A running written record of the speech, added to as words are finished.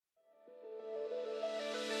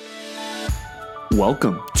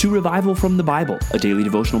Welcome to Revival from the Bible, a daily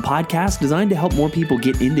devotional podcast designed to help more people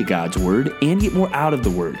get into God's Word and get more out of the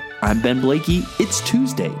Word. I'm Ben Blakey. It's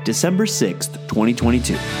Tuesday, December 6th,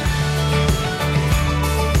 2022.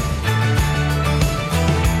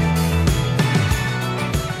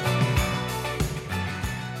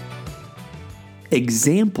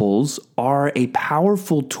 Examples are a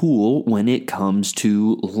powerful tool when it comes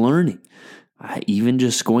to learning. Even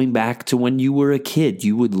just going back to when you were a kid,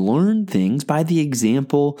 you would learn things by the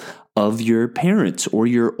example of your parents or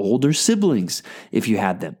your older siblings, if you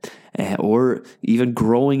had them. Or even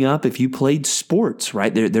growing up, if you played sports,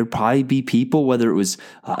 right? There'd probably be people, whether it was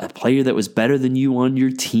a player that was better than you on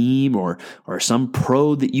your team or some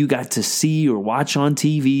pro that you got to see or watch on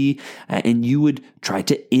TV, and you would try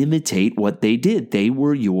to imitate what they did. They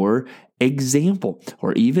were your example.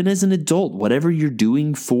 Or even as an adult, whatever you're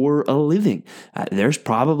doing for a living, there's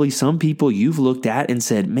probably some people you've looked at and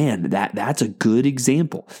said, man, that's a good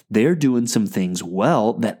example. They're doing some things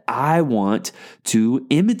well that I want to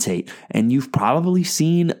imitate. And you've probably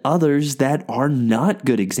seen others that are not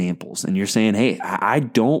good examples. And you're saying, hey, I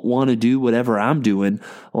don't want to do whatever I'm doing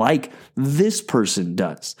like this person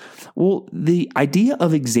does. Well, the idea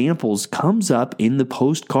of examples comes up in the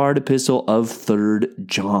postcard epistle of 3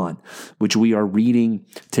 John, which we are reading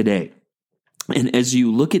today. And as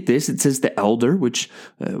you look at this, it says the elder, which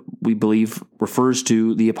we believe refers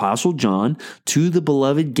to the Apostle John, to the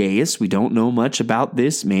beloved Gaius. We don't know much about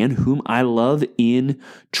this man, whom I love in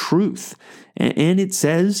truth. And it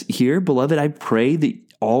says here, beloved, I pray that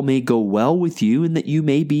all may go well with you and that you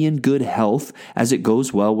may be in good health as it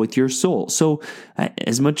goes well with your soul. So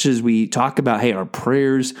as much as we talk about, hey, our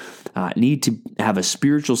prayers need to have a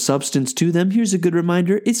spiritual substance to them, here's a good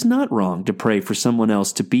reminder. It's not wrong to pray for someone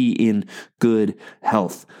else to be in good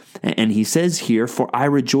health. And he says here, for I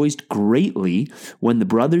rejoiced greatly when the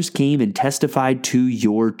brothers came and testified to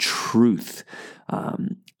your truth.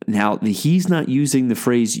 Now, he's not using the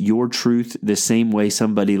phrase your truth the same way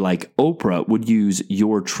somebody like Oprah would use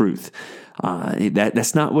your truth.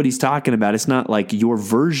 That's not what he's talking about. It's not like your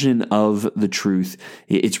version of the truth.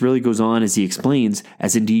 It really goes on as he explains,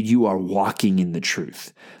 as indeed you are walking in the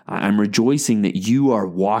truth. I'm rejoicing that you are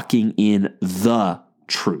walking in the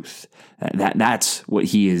truth. That's what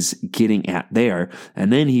he is getting at there.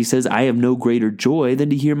 And then he says, I have no greater joy than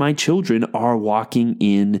to hear my children are walking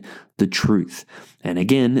in the truth. And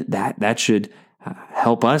again, that should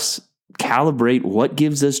help us calibrate what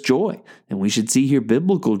gives us joy. And we should see here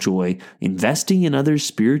biblical joy, investing in others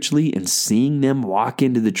spiritually and seeing them walk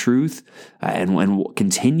into the truth and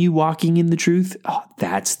continue walking in the truth. Oh,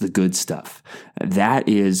 that's the good stuff. That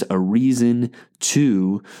is a reason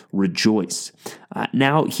to rejoice.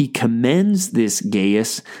 Now, he commends this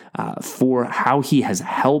Gaius for how he has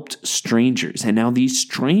helped strangers. And now these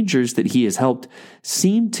strangers that he has helped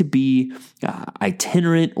seem to be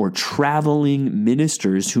itinerant or traveling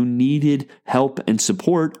ministers who needed help and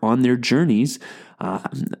support on their journeys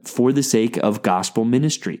for the sake of gospel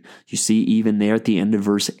ministry. You see, even there at the end of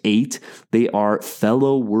verse 8, they are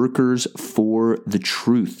fellow workers for the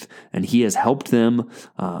truth, and he has helped them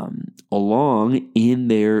along in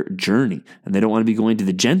their journey. And they don't want to be going to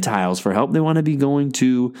the Gentiles for help. They want to be going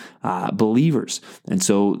to believers. And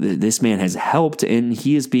so this man has helped, and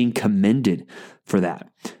he is being commended for that.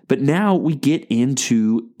 But now we get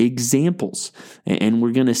into examples, and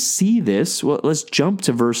we're going to see this. Well, let's jump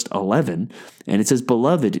to verse 11, and it says,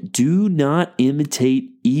 Beloved, do not imitate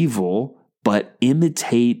evil, but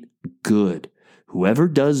imitate good. Whoever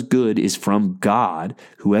does good is from God.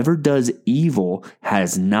 Whoever does evil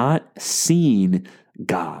has not seen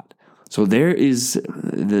God. So there is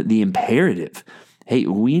the imperative. Hey,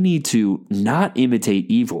 we need to not imitate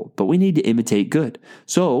evil, but we need to imitate good.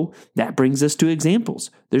 So that brings us to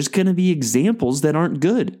examples. There's going to be examples that aren't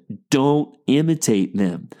good. Don't imitate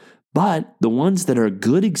them. But the ones that are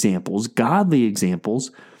good examples, godly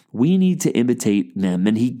examples, we need to imitate them.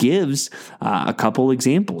 And he gives a couple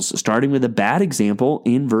examples, starting with a bad example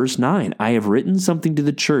in verse 9. I have written something to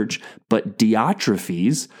the church, but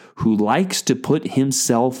Diotrephes, who likes to put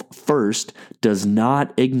himself first, does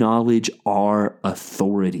not acknowledge our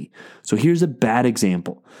authority. So here's a bad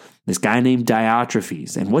example. This guy named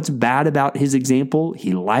Diotrephes. And what's bad about his example?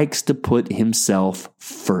 He likes to put himself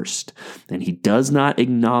first. And he does not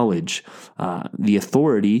acknowledge the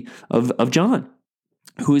authority of John,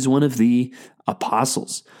 who is one of the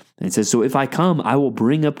apostles. And it says, so if I come, I will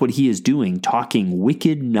bring up what he is doing, talking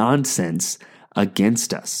wicked nonsense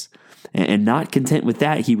against us. And not content with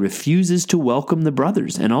that, he refuses to welcome the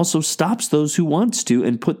brothers and also stops those who wants to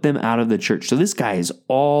and put them out of the church. So this guy is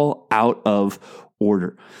all out of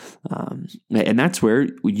order. And that's where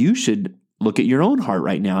you should look at your own heart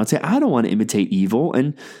right now and say, I don't want to imitate evil.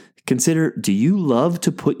 And consider, do you love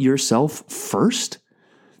to put yourself first?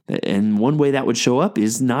 And one way that would show up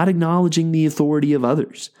is not acknowledging the authority of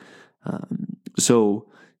others. So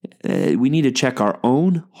we need to check our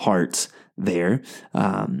own hearts there.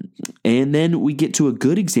 And then we get to a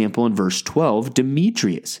good example in verse 12,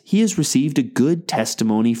 Demetrius. He has received a good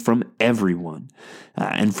testimony from everyone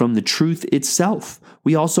and from the truth itself.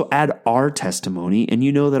 We also add our testimony, and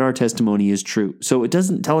you know that our testimony is true. So it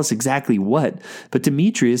doesn't tell us exactly what, but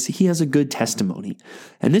Demetrius, he has a good testimony.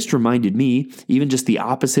 And this reminded me, even just the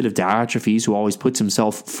opposite of Diotrephes, who always puts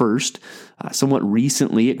himself first. Somewhat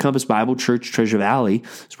recently at Compass Bible Church, Treasure Valley,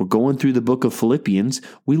 as we're going through the book of Philippians,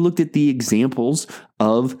 we looked at the examples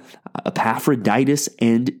of Epaphroditus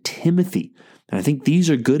and Timothy. And I think these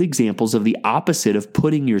are good examples of the opposite of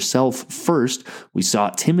putting yourself first. We saw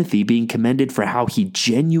Timothy being commended for how he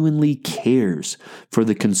genuinely cares for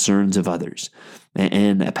the concerns of others.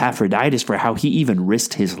 And Epaphroditus for how he even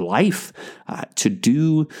risked his life to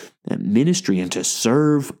do ministry and to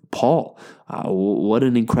serve Paul. What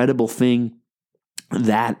an incredible thing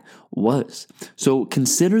that was. So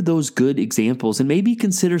consider those good examples and maybe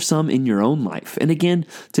consider some in your own life. And again,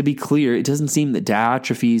 to be clear, it doesn't seem that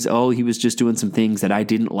Diotrephes, he was just doing some things that I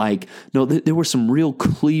didn't like. No, there were some real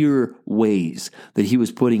clear ways that he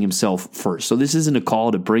was putting himself first. So this isn't a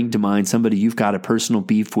call to bring to mind somebody you've got a personal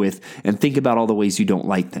beef with and think about all the ways you don't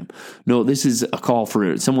like them. No, this is a call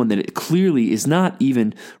for someone that clearly is not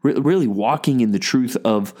even really walking in the truth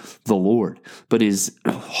of the Lord, but is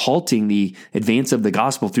halting the advance of the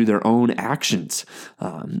gospel through their own actions,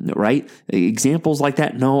 right? Examples like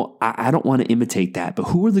that. No, I don't want to imitate that. But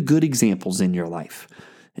who are the good examples in your life?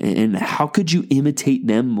 And how could you imitate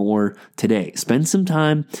them more today? Spend some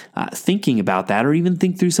time thinking about that, or even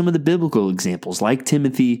think through some of the biblical examples like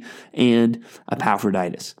Timothy and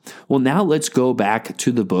Epaphroditus. Well, now let's go back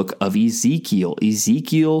to the book of Ezekiel,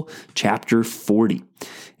 Ezekiel chapter 40.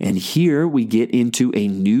 And here we get into a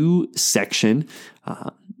new section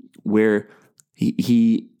where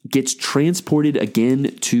he gets transported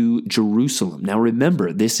again to Jerusalem. Now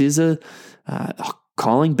remember, this is a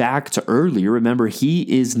calling back to earlier. Remember, he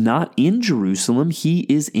is not in Jerusalem, he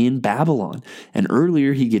is in Babylon. And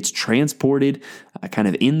earlier he gets transported kind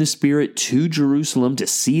of in the spirit to Jerusalem to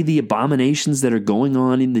see the abominations that are going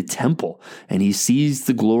on in the temple. And he sees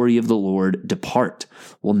the glory of the Lord depart.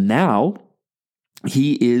 Well, now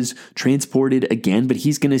he is transported again, but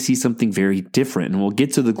he's going to see something very different. And we'll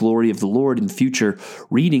get to the glory of the Lord in future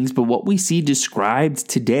readings. But what we see described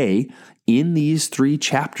today in these 3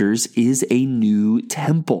 chapters is a new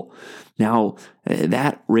temple. Now,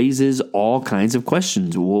 that raises all kinds of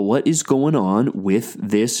questions. Well, what is going on with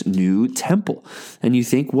this new temple? And you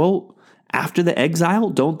think, well, after the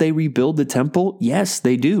exile, don't they rebuild the temple? Yes,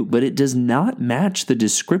 they do, but it does not match the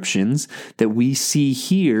descriptions that we see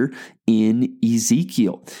here in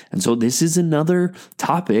Ezekiel. And so this is another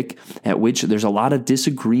topic at which there's a lot of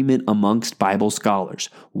disagreement amongst Bible scholars.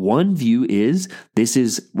 One view is this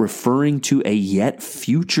is referring to a yet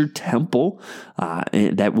future temple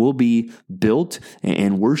that will be built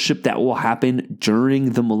and worship that will happen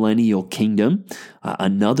during the millennial kingdom.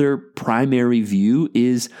 Another primary view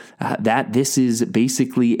is that this is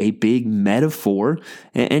basically a big metaphor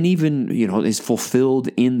and even, is fulfilled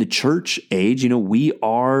in the church age. We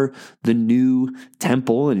are the new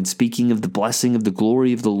temple, and speaking of the blessing of the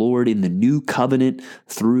glory of the Lord in the new covenant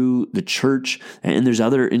through the church. And there's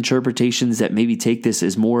other interpretations that maybe take this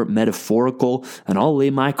as more metaphorical, and I'll lay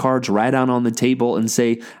my cards right out on the table and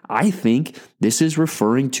say, I think this is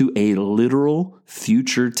referring to a literal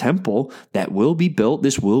future temple that will be built.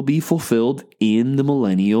 This will be fulfilled in the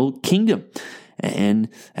millennial kingdom. And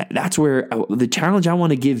that's where the challenge I want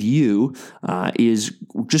to give you is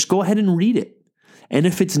just go ahead and read it. And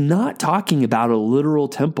if it's not talking about a literal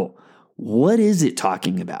temple, what is it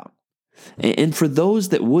talking about? And for those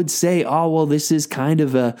that would say, this is kind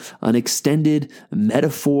of an extended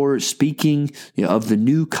metaphor speaking of the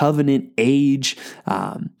new covenant age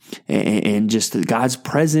and just God's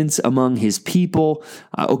presence among his people.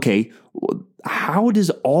 Okay, how does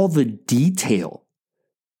all the detail?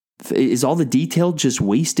 Is all the detail just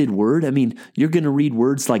wasted word? I mean, you're going to read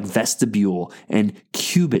words like vestibule and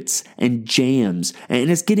cubits and jambs,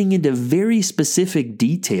 and it's getting into very specific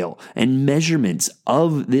detail and measurements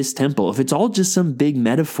of this temple. If it's all just some big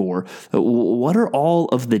metaphor, what are all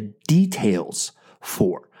of the details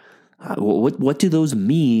for? What do those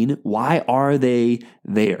mean? Why are they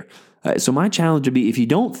there? So my challenge would be, if you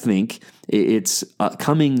don't think it's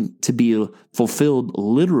coming to be fulfilled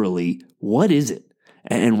literally, what is it?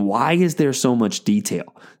 And why is there so much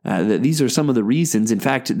detail? These are some of the reasons. In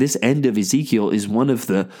fact, this end of Ezekiel is one of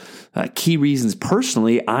the key reasons.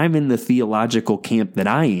 Personally, I'm in the theological camp that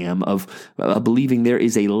I am of believing there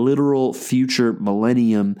is a literal future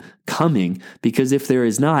millennium coming, because if there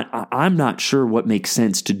is not, I'm not sure what makes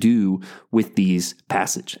sense to do with these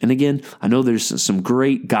passages. And again, I know there's some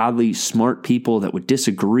great, godly, smart people that would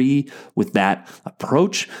disagree with that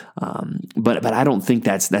approach, but I don't think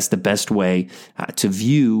that's the best way to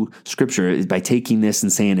view Scripture, is by taking this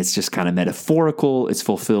and saying it's just kind of metaphorical, it's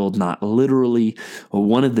fulfilled not literally.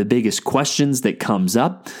 One of the biggest questions that comes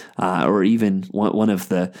up, or even one of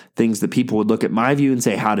the things that people would look at my view and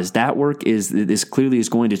say, how does that work, is that this clearly is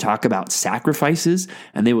going to talk about sacrifices,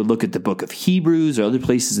 and they would look at the book of Hebrews or other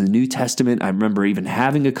places in the New Testament. I remember even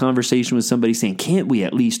having a conversation with somebody saying, can't we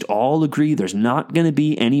at least all agree there's not going to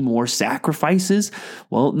be any more sacrifices?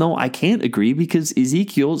 Well, no, I can't agree, because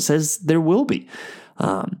Ezekiel says there will be.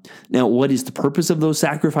 Now, what is the purpose of those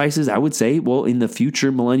sacrifices? I would say, well, in the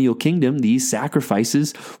future millennial kingdom, these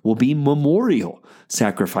sacrifices will be memorial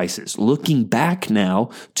sacrifices, looking back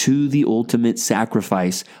now to the ultimate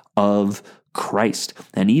sacrifice of Christ,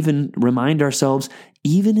 and even remind ourselves,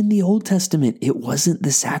 even in the Old Testament, it wasn't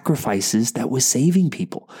the sacrifices that was saving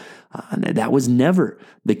people. That was never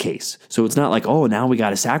the case. So it's not like, oh, now we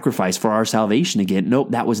got to sacrifice for our salvation again.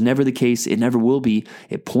 Nope, that was never the case. It never will be.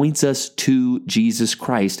 It points us to Jesus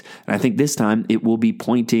Christ. And I think this time it will be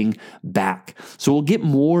pointing back. So we'll get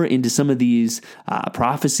more into some of these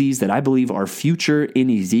prophecies that I believe are future in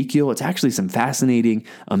Ezekiel. It's actually some fascinating,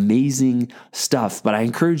 amazing stuff. But I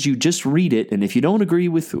encourage you, just read it. And if you don't agree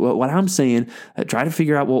with what I'm saying, try to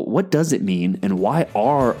figure out, well, what does it mean? And why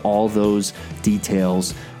are all those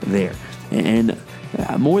details there? And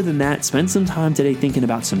more than that, spend some time today thinking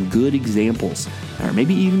about some good examples, or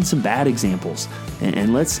maybe even some bad examples.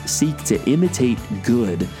 And let's seek to imitate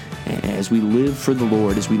good as we live for the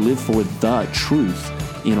Lord, as we live for the truth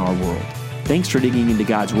in our world. Thanks for digging into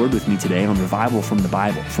God's Word with me today on Revival from the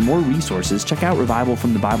Bible. For more resources, check out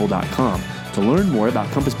revivalfromthebible.com. To learn more about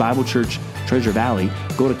Compass Bible Church, Treasure Valley,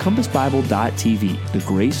 go to compassbible.tv. The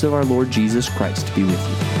grace of our Lord Jesus Christ be with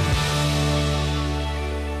you.